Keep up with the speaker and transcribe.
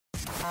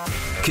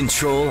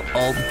Control,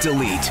 Alt,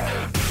 Delete.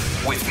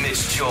 With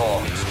Mitch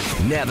Joel.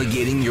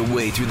 Navigating your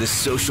way through the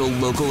social,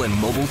 local, and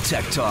mobile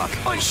tech talk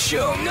on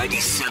Show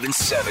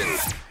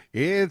 97.7.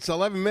 It's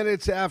 11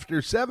 minutes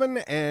after 7,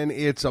 and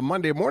it's a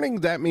Monday morning.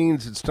 That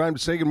means it's time to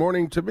say good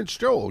morning to Mitch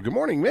Joel. Good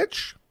morning,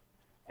 Mitch.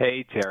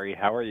 Hey, Terry.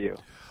 How are you?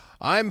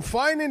 I'm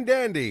fine and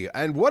dandy.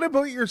 And what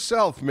about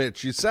yourself,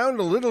 Mitch? You sound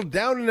a little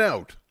down and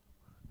out.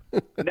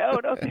 No.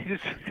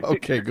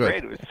 Okay, good.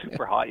 Great. It was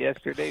super hot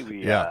yesterday.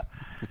 We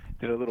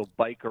did a little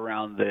bike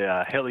around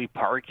the Hilly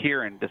Park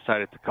here and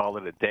decided to call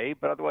it a day,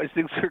 but otherwise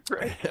things are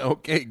great.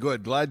 Okay,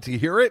 good. Glad to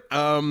hear it.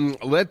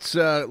 Let's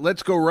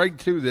go right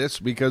to this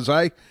because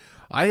I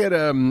had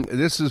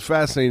this is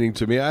fascinating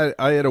to me.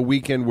 I had a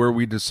weekend where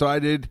we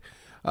decided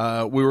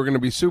we were going to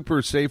be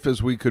super safe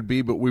as we could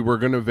be, but we were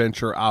going to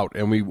venture out,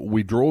 and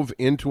we drove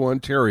into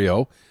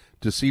Ontario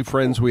to see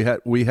friends we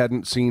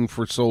hadn't seen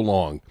for so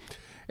long,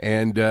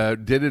 and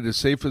did it as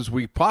safe as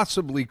we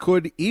possibly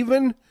could.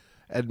 Even,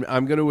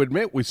 I'm going to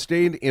admit, we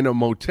stayed in a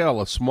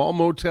motel, a small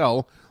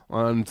motel,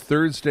 on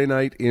Thursday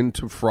night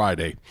into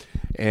Friday,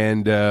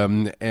 and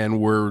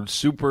we're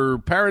super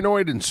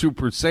paranoid and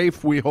super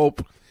safe, we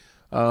hope.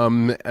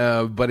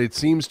 But it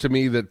seems to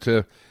me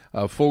that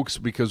folks,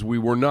 because we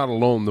were not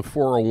alone, the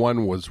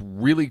 401 was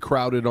really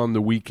crowded on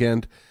the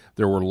weekend.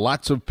 There were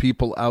lots of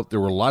people out. There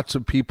were lots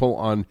of people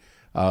on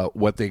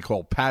what they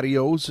call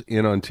patios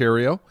in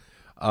Ontario.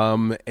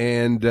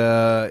 And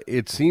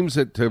it seems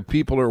that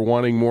people are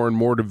wanting more and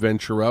more to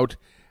venture out.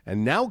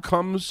 And now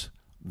comes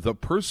the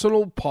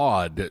personal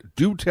pod.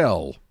 Do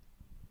tell.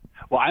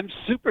 Well, I'm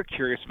super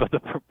curious about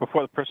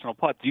before the personal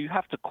pod. Do you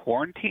have to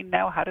quarantine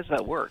now? How does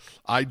that work?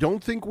 I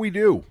don't think we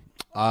do.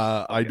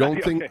 I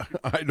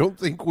don't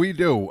think we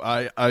do.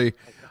 I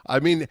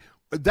mean,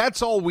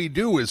 that's all we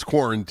do is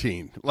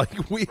quarantine.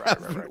 Like we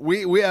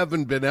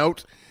haven't been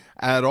out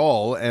at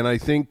all. And I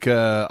think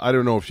I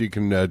don't know if you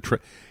can. I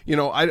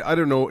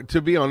don't know.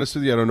 To be honest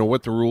with you, I don't know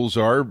what the rules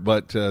are.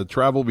 But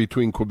travel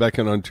between Quebec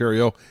and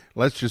Ontario.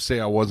 Let's just say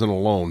I wasn't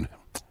alone.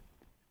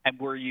 And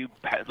were you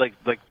like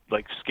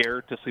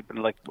scared to sleep?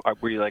 And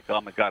were you like, oh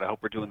my God, I hope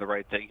we're doing the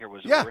right thing here?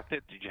 Was it worth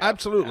it? Did you?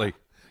 Absolutely.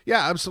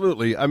 Yeah,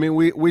 absolutely. I mean,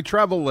 we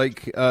travel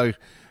like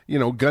gunfighters,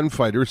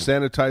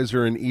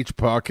 sanitizer in each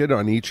pocket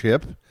on each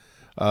hip,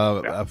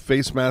 a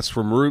face mask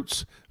from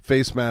Roots,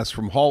 face mask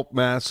from Halt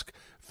Mask,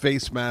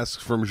 face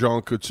masks from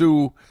Jean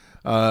Coutu,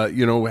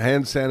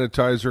 hand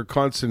sanitizer,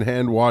 constant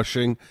hand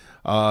washing.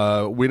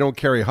 We don't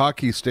carry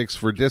hockey sticks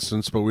for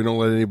distance, but we don't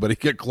let anybody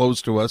get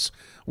close to us.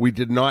 We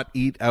did not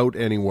eat out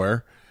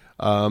anywhere.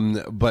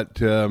 But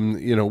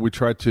we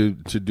tried to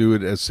do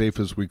it as safe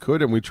as we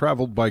could, and we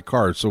traveled by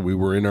car, so we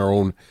were in our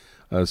own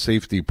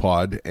safety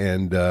pod,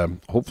 and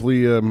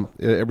hopefully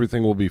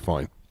everything will be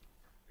fine.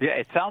 Yeah,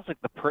 it sounds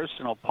like the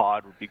personal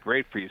pod would be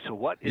great for you. So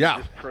what is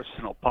this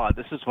personal pod?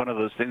 This is one of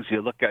those things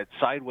you look at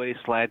sideways,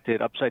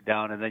 slanted, upside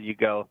down, and then you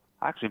go,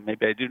 actually,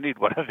 maybe I do need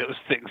one of those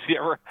things. You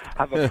ever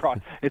have a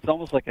product? It's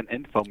almost like an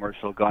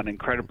infomercial gone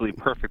incredibly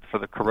perfect for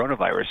the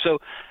coronavirus. So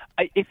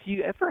if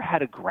you ever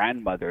had a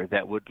grandmother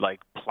that would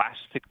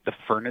plastic the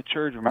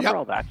furniture, do you remember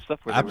all that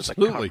stuff where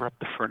Absolutely. They would cover up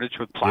the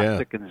furniture with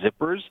plastic and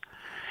zippers?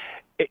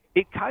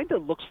 It kind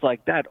of looks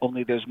like that,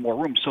 only there's more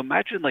room. So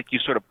imagine you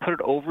sort of put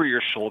it over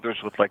your shoulders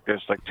with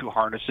there's two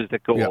harnesses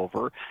that go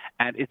over,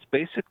 and it's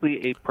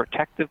basically a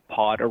protective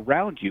pod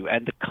around you.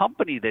 And the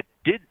company that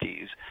did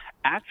these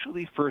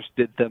actually first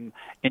did them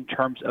in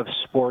terms of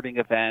sporting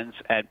events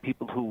and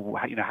people who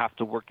have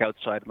to work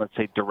outside in, let's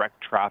say,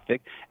 direct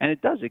traffic. And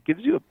it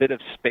gives you a bit of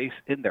space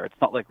in there. It's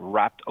not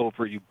wrapped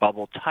over you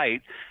bubble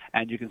tight,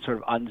 and you can sort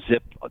of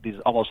unzip these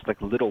almost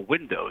like little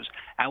windows.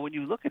 And when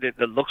you look at it,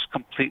 it looks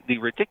completely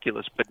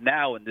ridiculous. But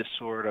now in this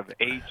sort of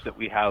age that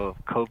we have of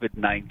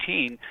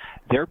COVID-19,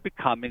 they're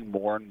becoming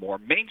more and more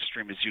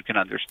mainstream, as you can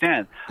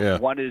understand. Yeah.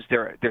 One is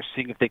they're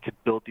seeing if they could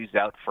build these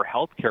out for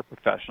healthcare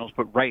professionals.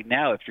 But right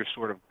now, if you're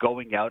sort of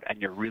going out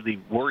and you're really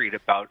worried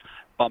about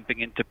bumping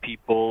into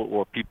people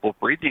or people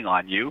breathing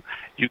on you,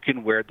 you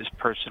can wear this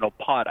personal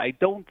pod. I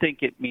don't think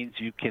it means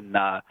you can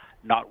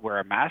not wear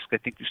a mask. I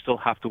think you still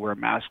have to wear a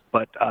mask.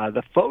 But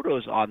the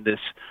photos on this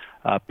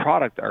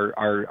product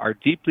are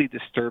deeply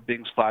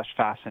disturbing /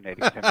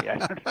 fascinating to me. I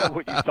don't know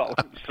what you thought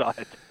when you saw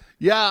it.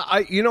 Yeah,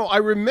 I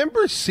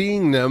remember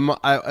seeing them.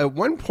 At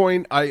one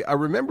point, I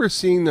remember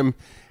seeing them.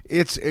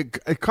 It's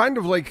kind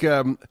of like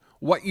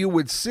what you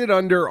would sit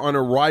under on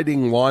a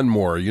riding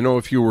lawnmower.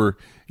 If you're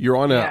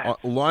on a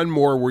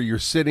lawnmower where you're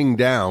sitting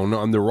down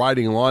on the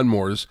riding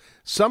lawnmowers,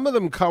 some of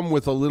them come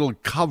with a little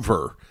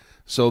cover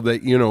so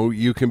that,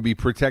 you can be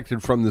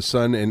protected from the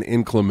sun and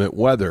inclement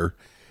weather.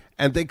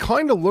 And they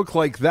kind of look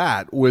like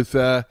that with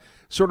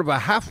sort of a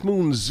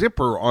half-moon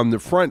zipper on the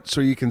front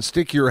so you can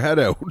stick your head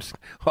out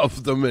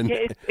of them. And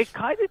it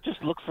kind of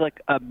just looks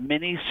like a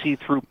mini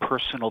see-through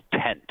personal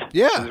tent.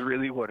 Yeah. Is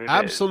really what it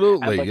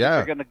absolutely, is. And if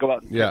you're going to go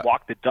out and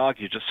walk the dog,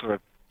 you just sort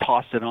of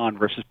toss it on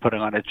versus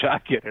putting on a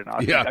jacket. And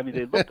I mean,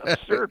 they look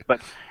absurd,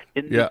 but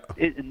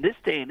in this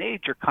day and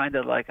age, you're kind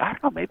of like, I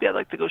don't know, maybe I'd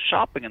like to go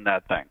shopping in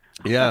that thing.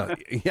 Yeah.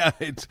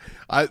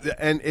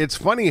 And it's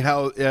funny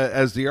how,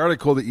 as the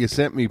article that you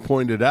sent me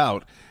pointed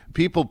out,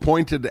 people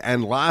pointed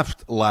and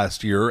laughed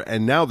last year,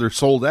 and now they're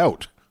sold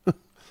out.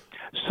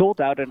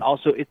 Sold out, and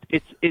also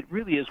it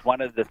really is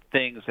one of the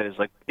things that is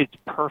like, it's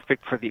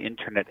perfect for the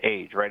internet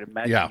age, right?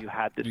 Imagine you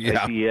had this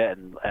idea,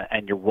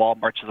 and your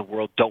Walmarts of the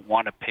world don't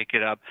want to pick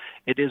it up.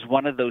 It is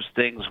one of those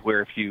things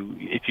where if you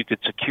could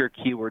secure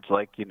keywords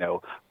like, you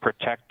know,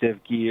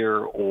 protective gear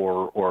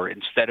or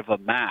instead of a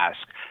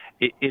mask,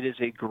 it is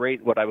a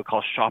great, what I would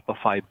call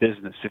Shopify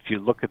business. If you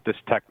look at this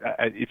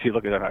if you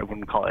look at it, I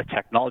wouldn't call it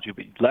technology,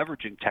 but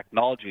leveraging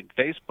technology in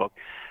Facebook.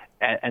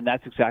 And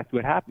that's exactly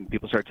what happened.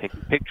 People started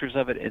taking pictures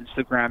of it,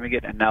 Instagramming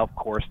it, and now, of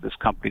course, this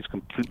company's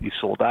completely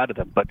sold out of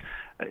them. But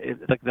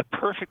it's like the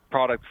perfect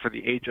product for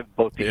the age of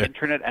both the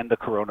internet and the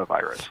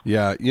coronavirus.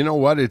 Yeah, you know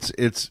what?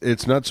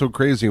 It's not so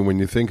crazy when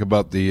you think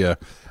about the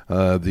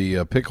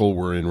pickle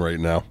we're in right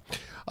now.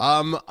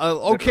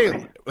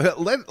 Okay,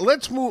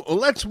 let's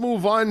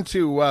move on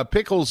to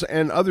pickles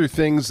and other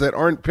things that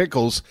aren't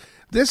pickles.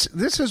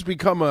 This has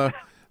become a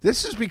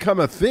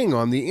thing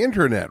on the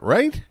internet,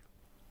 right?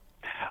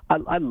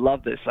 I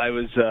love this. I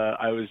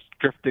was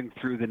drifting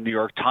through the New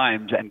York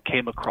Times and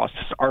came across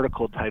this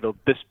article titled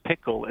 "This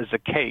Pickle is a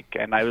Cake,"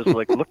 and I was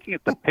like looking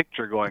at the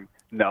picture, going,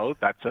 "No,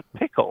 that's a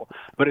pickle."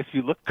 But if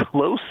you look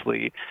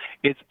closely,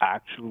 it's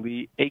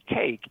actually a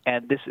cake,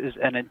 and this is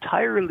an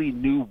entirely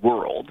new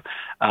world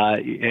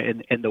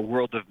in the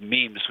world of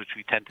memes, which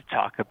we tend to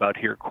talk about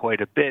here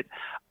quite a bit,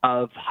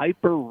 of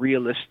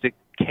hyper-realistic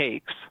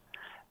cakes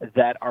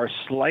that are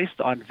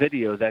sliced on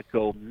video that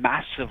go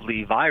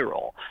massively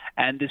viral.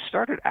 And this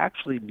started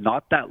actually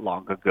not that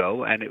long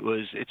ago, and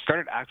it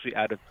started actually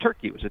out of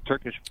Turkey. It was a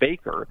Turkish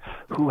baker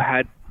who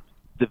had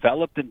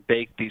developed and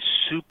baked these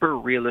super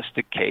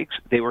realistic cakes.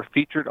 They were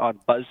featured on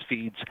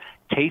BuzzFeed's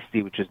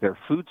Tasty, which is their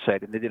food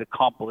site, and they did a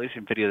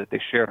compilation video that they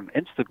shared on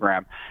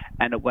Instagram,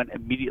 and it went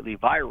immediately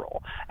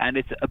viral. And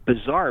it's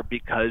bizarre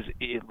because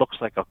it looks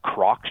like a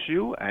Croc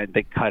shoe, and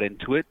they cut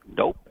into it.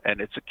 Nope.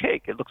 And it's a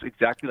cake. It looks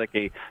exactly like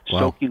a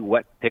soaking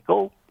wet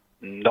pickle.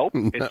 Nope.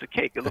 It's a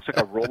cake. It looks like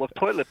a roll of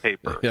toilet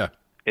paper. Yeah.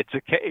 It's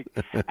a cake.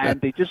 And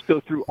they just go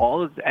through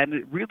all of and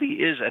it really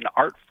is an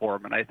art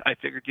form. And I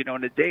figured, you know,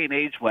 in a day and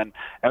age when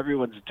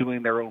everyone's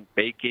doing their own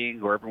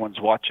baking or everyone's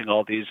watching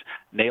all these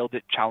Nailed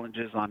It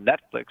challenges on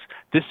Netflix,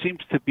 this seems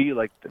to be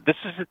like, this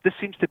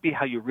seems to be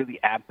how you really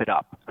amp it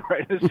up,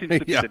 right? This seems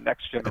to be the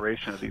next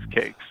generation of these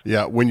cakes.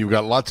 Yeah, when you've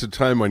got lots of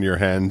time on your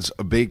hands,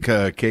 bake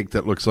a cake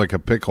that looks like a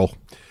pickle.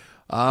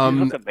 They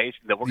look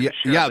amazing.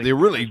 They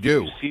really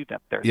do. You see them.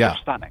 They're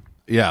stunning.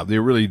 Yeah, they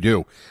really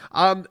do.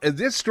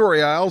 This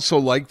story I also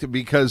liked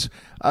because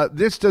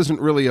this doesn't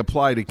really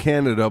apply to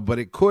Canada, but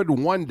it could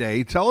one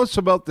day. Tell us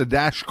about the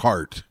Dash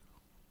Cart.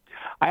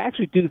 I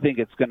actually do think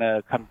it's going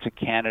to come to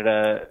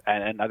Canada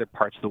and other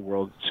parts of the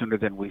world sooner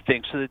than we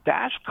think. So the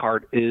Dash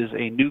Cart is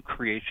a new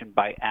creation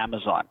by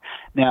Amazon.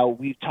 Now,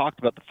 we've talked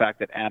about the fact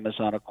that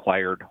Amazon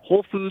acquired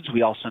Whole Foods.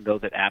 We also know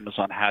that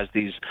Amazon has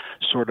these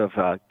sort of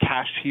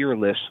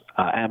cashierless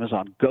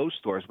Amazon Go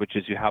stores, which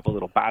is you have a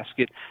little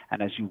basket,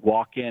 and as you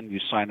walk in, you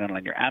sign in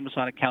on your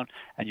Amazon account,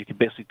 and you can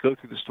basically go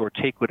through the store,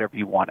 take whatever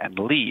you want, and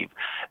leave.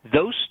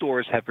 Those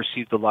stores have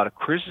received a lot of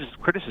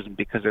criticism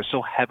because they're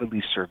so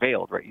heavily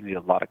surveilled, right? You need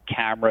a lot of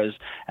cameras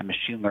and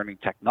machine learning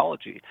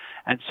technology.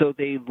 And so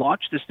they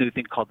launched this new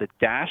thing called the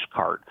Dash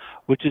Cart,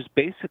 which is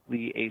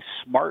basically a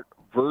smart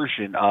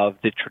version of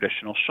the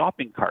traditional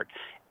shopping cart.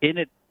 In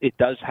it, it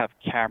does have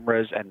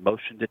cameras and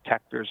motion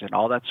detectors and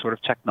all that sort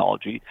of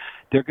technology.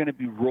 They're going to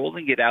be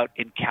rolling it out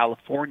in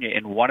California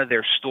in one of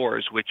their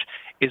stores, which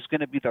is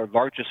going to be their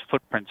largest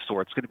footprint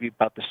store. It's going to be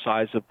about the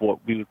size of what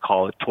we would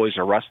call a Toys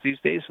R Us these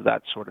days, so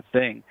that sort of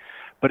thing.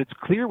 But it's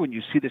clear when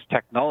you see this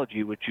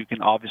technology, which you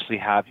can obviously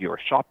have your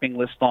shopping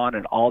list on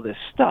and all this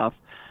stuff,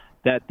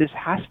 that this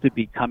has to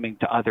be coming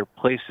to other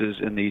places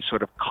in the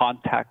sort of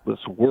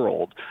contactless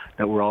world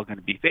that we're all going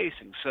to be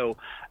facing. So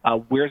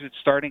where's it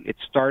starting? It's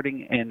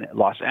starting in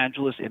Los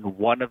Angeles in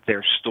one of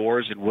their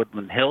stores in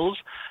Woodland Hills.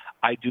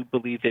 I do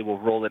believe they will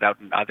roll it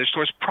out in other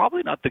stores,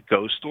 probably not the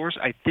Go stores.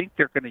 I think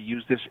they're going to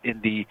use this in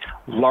the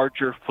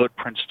larger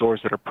footprint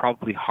stores that are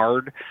probably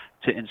hard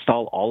to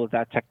install all of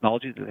that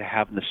technology that they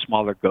have in the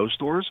smaller Go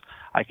stores.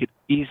 I could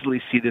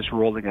easily see this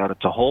rolling out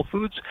into Whole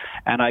Foods,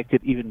 and I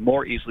could even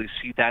more easily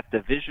see that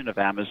division of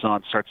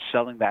Amazon start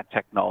selling that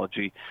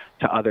technology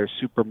to other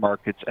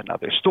supermarkets and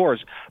other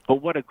stores.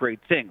 But what a great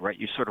thing, right?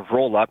 You sort of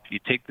roll up, you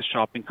take the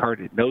shopping cart,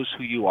 it knows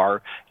who you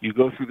are, you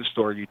go through the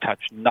store, you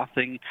touch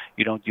nothing,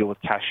 you don't deal with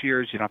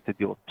cashiers, you don't have to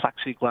deal with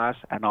plexiglass,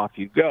 and off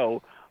you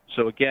go.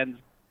 So again,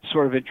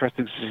 sort of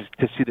interesting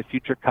to see the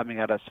future coming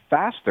at us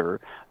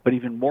faster, but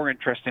even more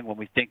interesting when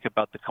we think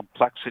about the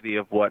complexity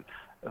of what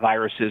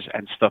viruses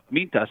and stuff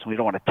mean to us, and we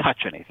don't want to touch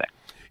anything.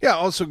 Yeah,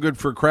 also good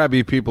for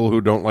crabby people who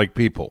don't like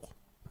people.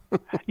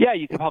 Yeah,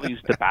 you can probably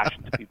use the bash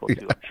into people,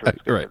 too. I'm sure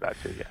it's good for that,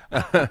 too.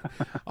 Yeah.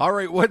 All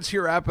right, what's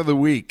your app of the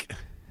week?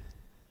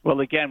 Well,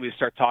 again, we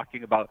start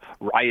talking about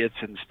riots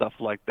and stuff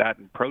like that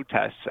and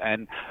protests,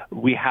 and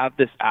we have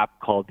this app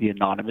called the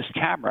Anonymous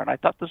Camera. And I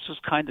thought this was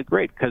kind of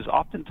great because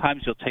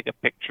oftentimes you'll take a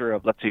picture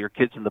of, let's say, your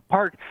kids in the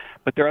park,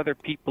 but there are other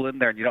people in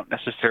there, and you don't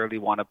necessarily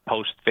want to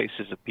post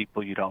faces of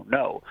people you don't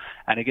know.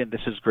 And again,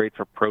 this is great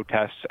for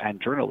protests and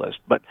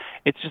journalists, but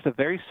it's just a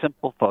very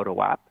simple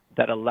photo app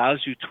that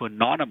allows you to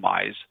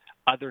anonymize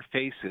other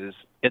faces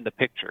in the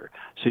picture.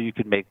 So you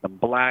can make them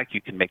black,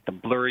 you can make them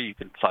blurry, you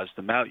can fuzz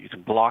them out, you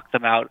can block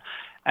them out.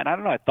 And I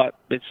don't know, I thought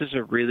this is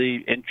a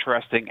really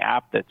interesting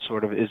app that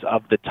sort of is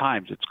of the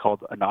times. It's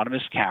called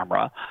Anonymous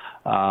Camera.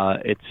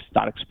 It's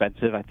not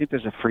expensive. I think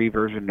there's a free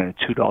version and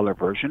a $2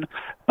 version,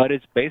 but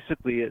it's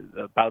basically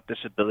about this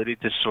ability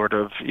to sort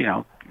of,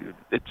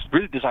 it's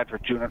really designed for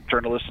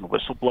journalists and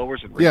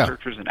whistleblowers and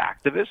researchers and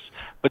activists,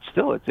 but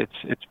still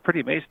it's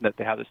pretty amazing that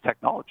they have this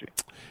technology.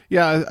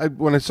 Yeah,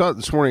 when I saw it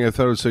this morning, I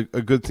thought it was a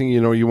good thing,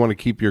 you want to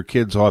keep your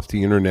kids off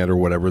the internet or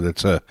whatever.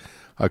 That's a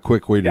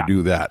quick way to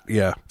do that.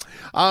 Yeah.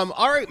 All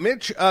right,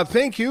 Mitch,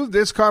 thank you.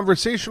 This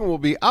conversation will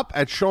be up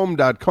at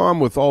showem.com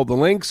with all the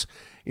links.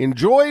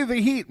 Enjoy the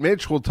heat,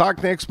 Mitch. We'll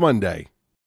talk next Monday.